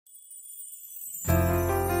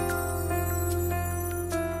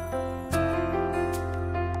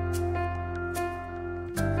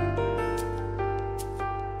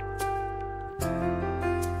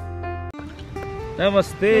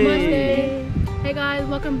Namaste. Hey guys,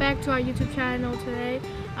 welcome back to our YouTube channel today.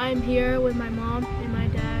 I'm here with my mom and my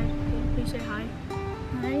dad. Please say hi.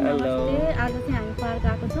 Hi, namaste. आज चाहिँ हामी park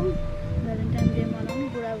आएको छौं Valentine day मनाउन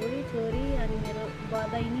बुढाबुढी छोरी अनि मेरो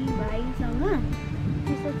बधाइनी भाइसँग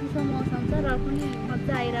चिसो मौसम छ र पनि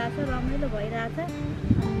मजा आइरहेछ रमाइलो भइरहेछ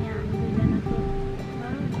अनि यहाँ हामी दुईजनाको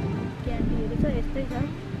क्यान्डीहरु छ यस्तै छ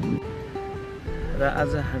र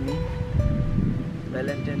आज हामी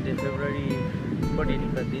भ्यालेन्टाइन डे फेब्रुअरी 14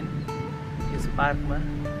 को दिन यस पार्कमा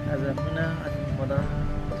आज मुना अनि मदन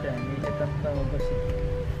चाहिँ हामी एकान्तमा बसी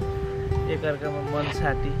एकअर्कामा मन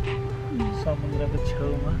साटी समुद्रको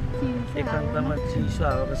छेउमा एकान्तमा चिसो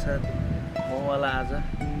हावाको साथ मोवाला आज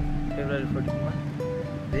फेब्रुअरी 14 मा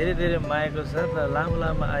धेरै मायाको साथ र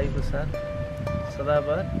लामो आयुको साथ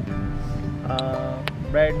सदाभर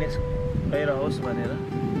ब्राइटनेस भइरहोस् भनेर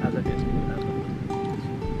आज त्यसको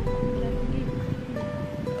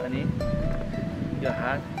अनि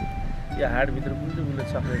यो हार्टभित्र बुल्दो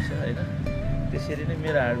चकलेट छ हैन त्यसरी नै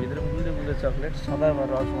मेरो हार्टभित्र बुल्दो चकलेट सदाभर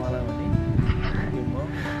रहोस् मलाई भने यो म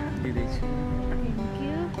दिदैछु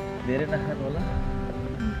धेरै नखानु होला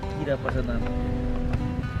किरा पस्छ नाम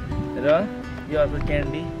र यो अर्को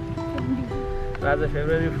क्यान्डी आज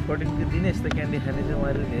फेब्रुअरी 14 को दिन यस्तो क्यान्डी खाने चाहिँ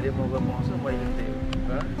मैले धेरै मौका पाउँछ मैले त्यही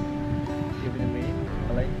र यो पनि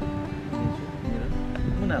मलाई दिन्छु मेरो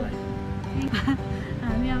मुनालाई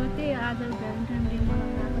हामी अब त्यही आज भ्यालेन्टाइन डे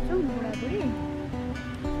मनाउन आएको छौँ बुढाबुढी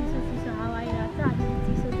चिसो हावा आइरहेछ आज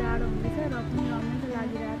चिसो जाडो हुँदैछ र पनि रमाइलो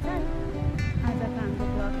लागिरहेछ आजको हाम्रो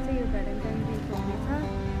भ्लग चाहिँ यो भ्यालेन्टाइन डेको हुनेछ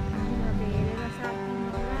हामीलाई हेरेर साथ दिनु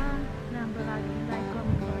होला राम्रो लाग्यो भने लाइक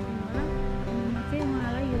कमेन्ट गरिदिनु होला अनि म चाहिँ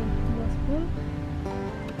उहाँलाई यो रोजफुल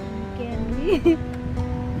क्यान्डी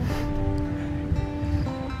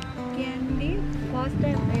फर्स्ट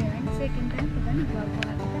टाइम भयो होइन सेकेन्ड टाइम पता नि भ्लग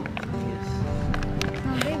बनाएको त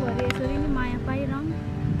सधैँभरि यसरी नै माया पाइरहँ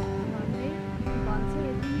भन्दै भन्छु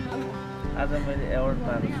यति नै हो आज मैले एवार्ड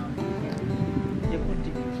पाएको छु यो कुन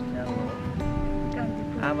टिभी च्यानल हो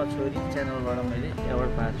आमा छोरी च्यानलबाट मैले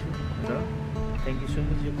एवार्ड पाएको छु र थ्याङ्क यू सो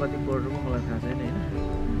मच यो कति करोडको मलाई थाहा छैन होइन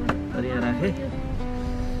तर यहाँ राखेँ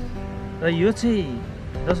र यो चाहिँ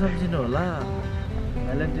नसम्झिनु होला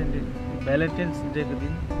भ्यालेन्टाइन्स डेको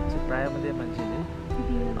दिन चाहिँ प्रायः मात्रै मान्छेले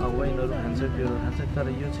वाइनहरू खान्छ बियरहरू खान्छ तर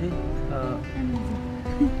यो चाहिँ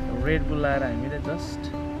रेड बुल लाएर हामीले जस्ट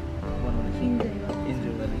बनाउँदैछौँ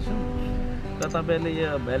इन्जोय गर्दैछौँ र तपाईँहरूले यो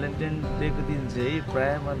भ्यालेन्टाइन डेको दिन चाहिँ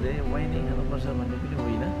प्रायः मात्रै वाइनै खानुपर्छ भन्ने पनि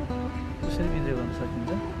होइन कसरी इन्जोय गर्न सकिन्छ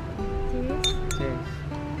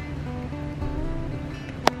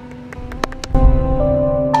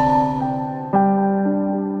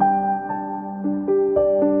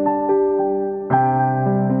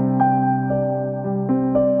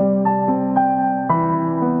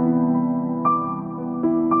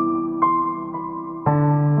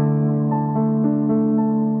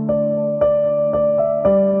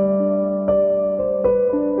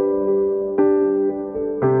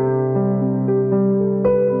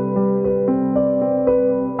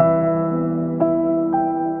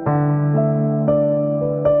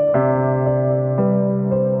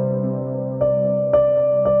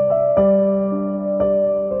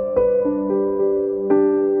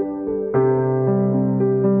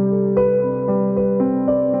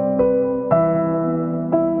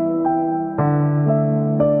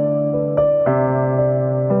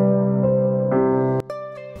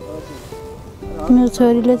मेरो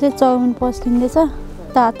छोरीले चाहिँ चाउमिन पस्किँदैछ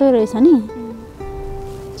तातो रहेछ नि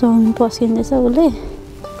चाउमिन पस्किँदैछ उसले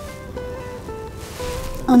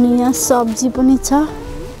अनि यहाँ सब्जी पनि छ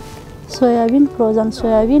सोयाबिन फ्रोजन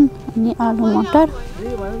सोयाबिन अनि आलु मटर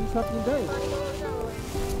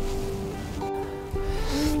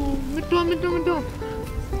मिठो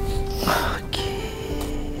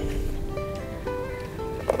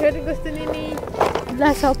फेरि कस्तो नि ला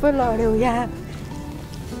सबै लड्यो यहाँ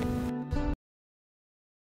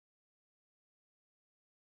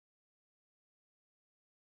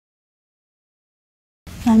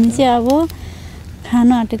हामी चाहिँ अब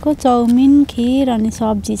खान आँटेको चाउमिन खिर अनि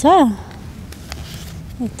सब्जी छ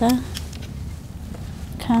यता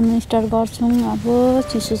खानु स्टार्ट गर्छौँ अब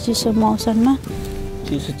चिसो मौसममा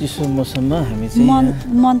हामी चाहिँ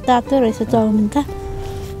मन तातो रहेछ चाउमिन त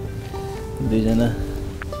दुईजना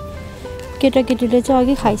केटाकेटीले चाहिँ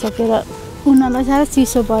अघि खाइसकेर उनीहरूलाई साह्रै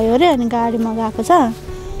चिसो भयो अरे अनि गाडीमा गएको छ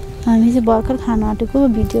हामी चाहिँ भर्खर खान आँटेको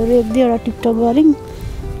भिडियोहरू 1-2 टिकटक गऱ्यौँ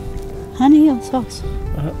खाने यो सक्स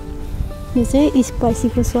यो चाहिँ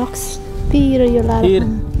स्पाइसीको सक्स पिरो यो लाएर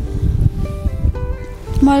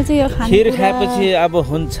मैले चाहिँ यो खाने खिर खाएपछि अब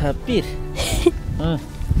हुन्छ पिर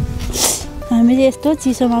हामीले यस्तो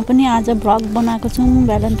चिसोमा पनि आज भ्लग बनाएको छौँ,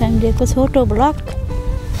 भ्यालेन्टाइन डेको छोटो भ्लग।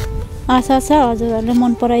 आशा छ हजुरहरूले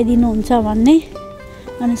मन पराइदिनुहुन्छ भन्ने।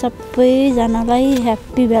 अनि सबैजनालाई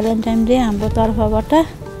ह्याप्पी भ्यालेन्टाइन डे हाम्रो तर्फबाट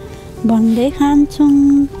भन्दै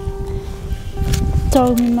खान्छौँ।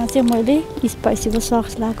 चाउमिनमा चाहिँ मैले स्पाइसीको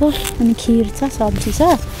सस लगाएको, अनि खिर छ, सब्जी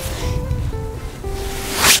छ।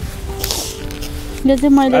 यो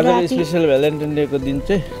चाहिँ मैले आज स्पेशल भ्यालेन्टाइन डेको दिन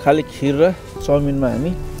चाहिँ खालि खिर र चाउमिनमा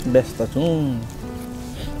हामी व्यस्त छौँ।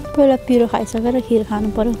 पहिला पिरो खाइसकेर खिर खानु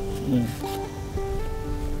पर्यो।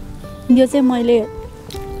 यो चाहिँ मैले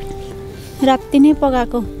राति नै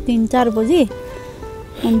पकाएको 3-4 बजी,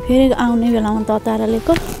 अनि फेरि आउने बेलामा तताएर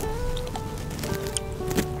ल्याएको।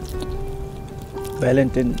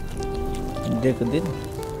 भ्यालेन्टाइन डेको दिन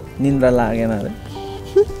निन्द्रा लागेन अरे।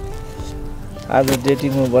 आज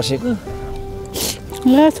डेटिङमा बसेको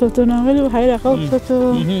ल छोटो नगरी खाइरहेको छोटो।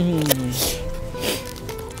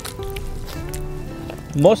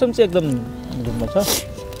 मौसम चाहिँ एकदम घुम्म छ,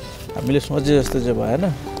 हामीले सोचे जस्तो चाहिँ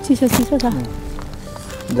भएन। चिसो चिसो छ।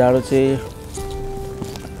 जाडो चाहिँ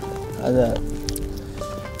आज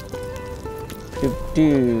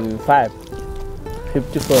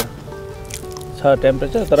 55-54 छ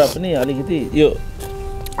टेम्परेचर, तर पनि अलिकति यो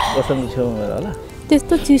मौसमको छेउमा भएर होला।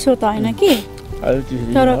 त्यस्तो चिसो त होइन कि,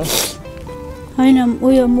 तर होइन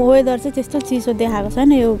उयो वेदर चाहिँ त्यस्तो चिसो देखाएको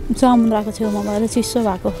छैन। यो समुद्रको छेउमा भएर चिसो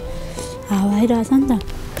भएको हावा आइरहेछ नि त।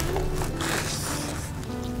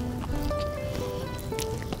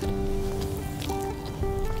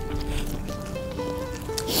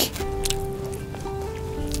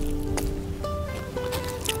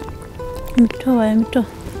 मिठो भयो मिठो।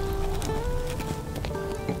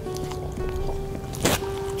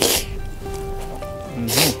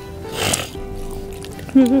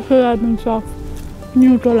 सोयाबिन सस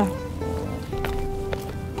न्युट्रेला,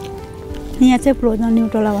 यहाँ चाहिँ फ्रोजन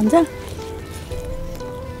न्युट्रेला भन्छ।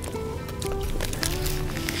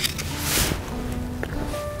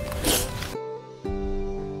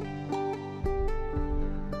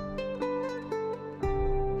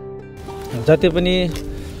 जति पनि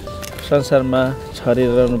संसारमा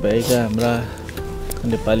छरिरहनुभएका हाम्रा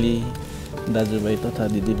नेपाली दाजुभाइ तथा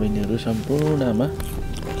दिदीबहिनीहरू सम्पूर्णमा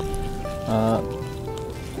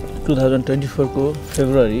 2024 को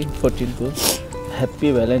फेब्रुअरी 14 को ह्याप्पी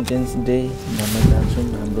भ्यालेन्टाइन्स डे भन्न चाहन्छौँ।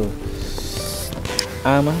 हाम्रो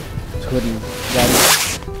आमा छोरी गाडी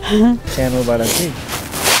सानोबाट चाहिँ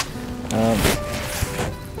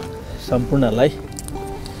सम्पूर्णलाई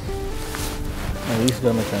विश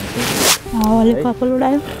गर्न चाहन्छौँ।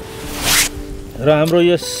 र हाम्रो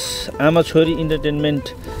यस आमा छोरी इन्टरटेनमेन्ट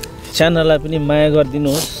च्यानललाई पनि माया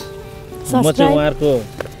गरिदिनुहोस्। म चाहिँ उहाँहरूको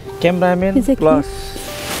क्यामेराम्यान प्लस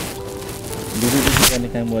भिडियो गर्ने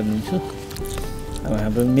काम गरिदिन्छु। अब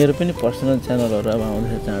हाम्रो मेरो पनि पर्सनल च्यानलहरू अब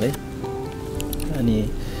आउँदैछ चाँडै, अनि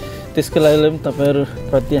त्यसको लागि पनि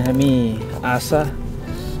तपाईँहरूप्रति हामी आशा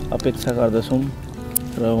अपेक्षा गर्दछौँ।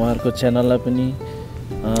 र उहाँहरूको च्यानललाई पनि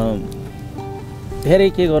धेरै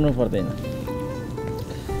केही गर्नु पर्दैन,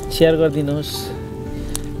 सेयर गरिदिनुहोस्।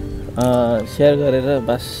 सेयर गरेर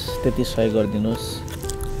बस त्यति सहयोग गरिदिनुहोस्,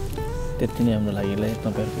 त्यति नै हाम्रो लागि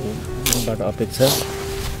तपाईँहरूकोबाट अपेक्षा।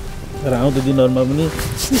 र आउँदो दिनहरूमा पनि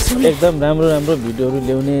एकदम राम्रो राम्रो भिडियोहरू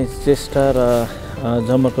ल्याउने चेष्टा र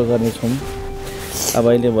जमर्को गर्नेछौँ। अब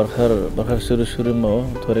अहिले भर्खर सुरुमा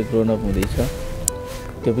हो, थोरै ग्रोन अप हुँदैछ।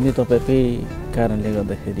 त्यो पनि तपाईँकै कारणले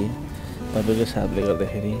गर्दाखेरि, तपाईँको साथले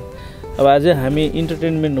गर्दाखेरि। अब आज हामी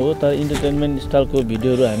इन्टरटेनमेन्ट हो, तर इन्टरटेनमेन्ट स्टाइलको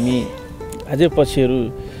भिडियोहरू हामी अझै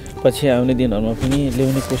पछि आउने दिनहरूमा पनि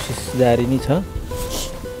ल्याउने कोसिस जारी नै छ।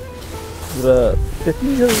 र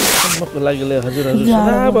त्यतिसम्मको लागि हजुरहरू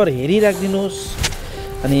सदाभर हेरिराखिदिनुहोस्,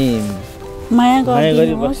 अनि माया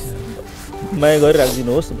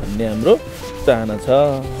गरिराखिदिनुहोस् भन्ने हाम्रो चाहना छ।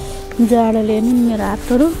 जाडोले नि मेरो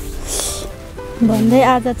हातहरू भन्दै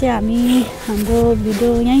आज चाहिँ हामी हाम्रो भिडियो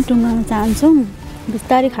यहीँ टुङ्गाउन चाहन्छौँ।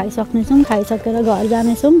 बिस्तारै खाइसक्नेछौँ, खाइसकेर घर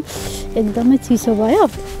जानेछौँ। एकदमै चिसो भयो,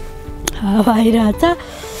 हावा आइरहेछ।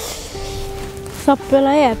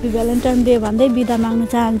 सबैलाई ह्याप्पी भ्यालेन्टाइन डे भन्दै बिदा माग्न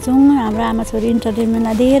चाहन्छौँ। हाम्रो आमा छोरी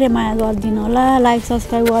इन्टरटेनमेन्टलाई धेरै माया गरिदिनु होला, लाइक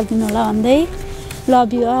सब्सक्राइब गरिदिनु होला भन्दै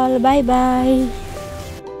love you all, by by.